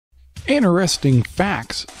Interesting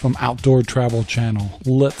facts from Outdoor Travel Channel.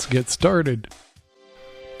 Let's get started.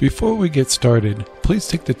 Before we get started, please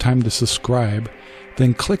take the time to subscribe,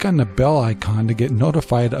 then click on the bell icon to get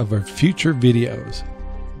notified of our future videos.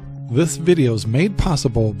 This video is made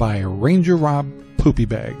possible by RangerRob Poopy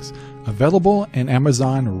Bags, available on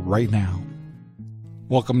Amazon right now.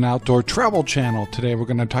 Welcome to Outdoor Travel Channel. Today we're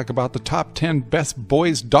going to talk about the top 10 best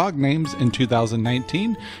boys' dog names in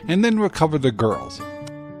 2019, and then we'll cover the girls.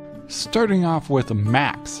 Starting off with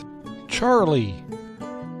Max, Charlie,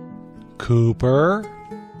 Cooper,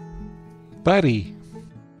 Buddy,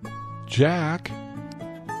 Jack,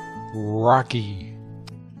 Rocky,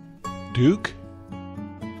 Duke,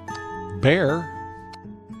 Bear,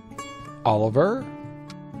 Oliver,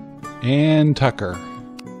 and Tucker.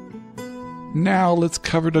 Now let's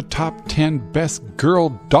cover the top 10 best girl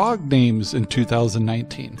dog names in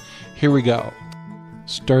 2019. Here we go.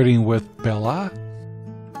 Starting with Bella,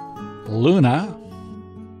 Luna,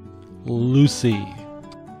 Lucy,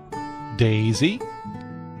 Daisy,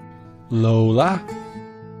 Lola,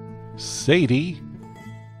 Sadie,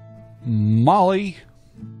 Molly,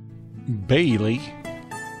 Bailey,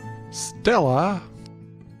 Stella,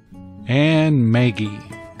 and Maggie.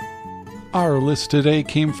 Our list today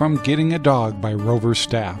came from Getting a Dog by Rover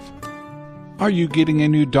staff. Are you getting a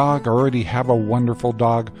new dog or already have a wonderful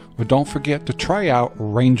dog? Well, don't forget to try out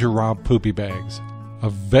RangerRob Poopy Bags.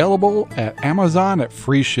 Available at Amazon at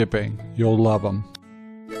free shipping. You'll love them.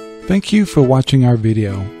 Thank you for watching our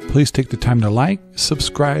video. Please take the time to like,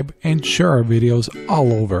 subscribe, and share our videos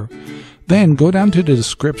all over. Then go down to the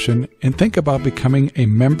description and think about becoming a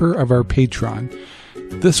member of our Patreon.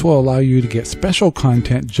 This will allow you to get special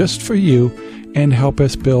content just for you and help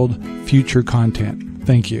us build future content.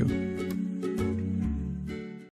 Thank you.